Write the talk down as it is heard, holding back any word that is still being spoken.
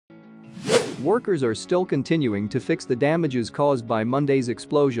Workers are still continuing to fix the damages caused by Monday's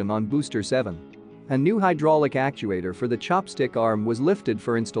explosion on Booster 7. A new hydraulic actuator for the chopstick arm was lifted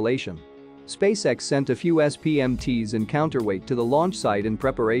for installation. SpaceX sent a few SPMTs and counterweight to the launch site in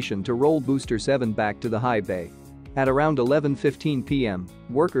preparation to roll Booster 7 back to the high bay. At around 11:15 p.m.,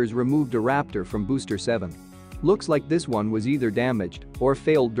 workers removed a Raptor from Booster 7. Looks like this one was either damaged or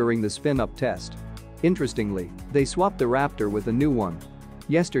failed during the spin-up test. Interestingly, they swapped the Raptor with a new one.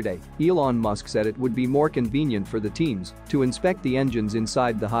 Yesterday, Elon Musk said it would be more convenient for the teams to inspect the engines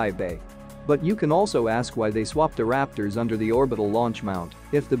inside the high bay. But you can also ask why they swapped the Raptors under the orbital launch mount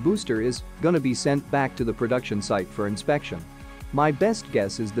if the booster is gonna be sent back to the production site for inspection. My best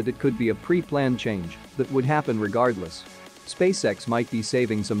guess is that it could be a pre-planned change that would happen regardless. SpaceX might be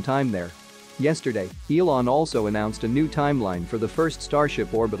saving some time there. Yesterday, Elon also announced a new timeline for the first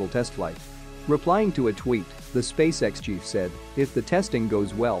Starship orbital test flight. Replying to a tweet, the SpaceX chief said, if the testing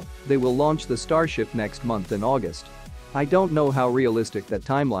goes well, they will launch the Starship next month in August. I don't know how realistic that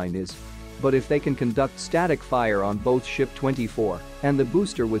timeline is. But if they can conduct static fire on both Ship 24 and the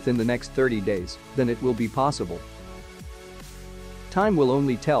booster within the next 30 days, then it will be possible. Time will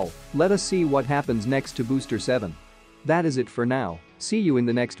only tell. Let us see what happens next to Booster 7. That is it for now. See you in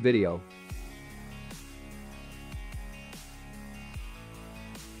the next video.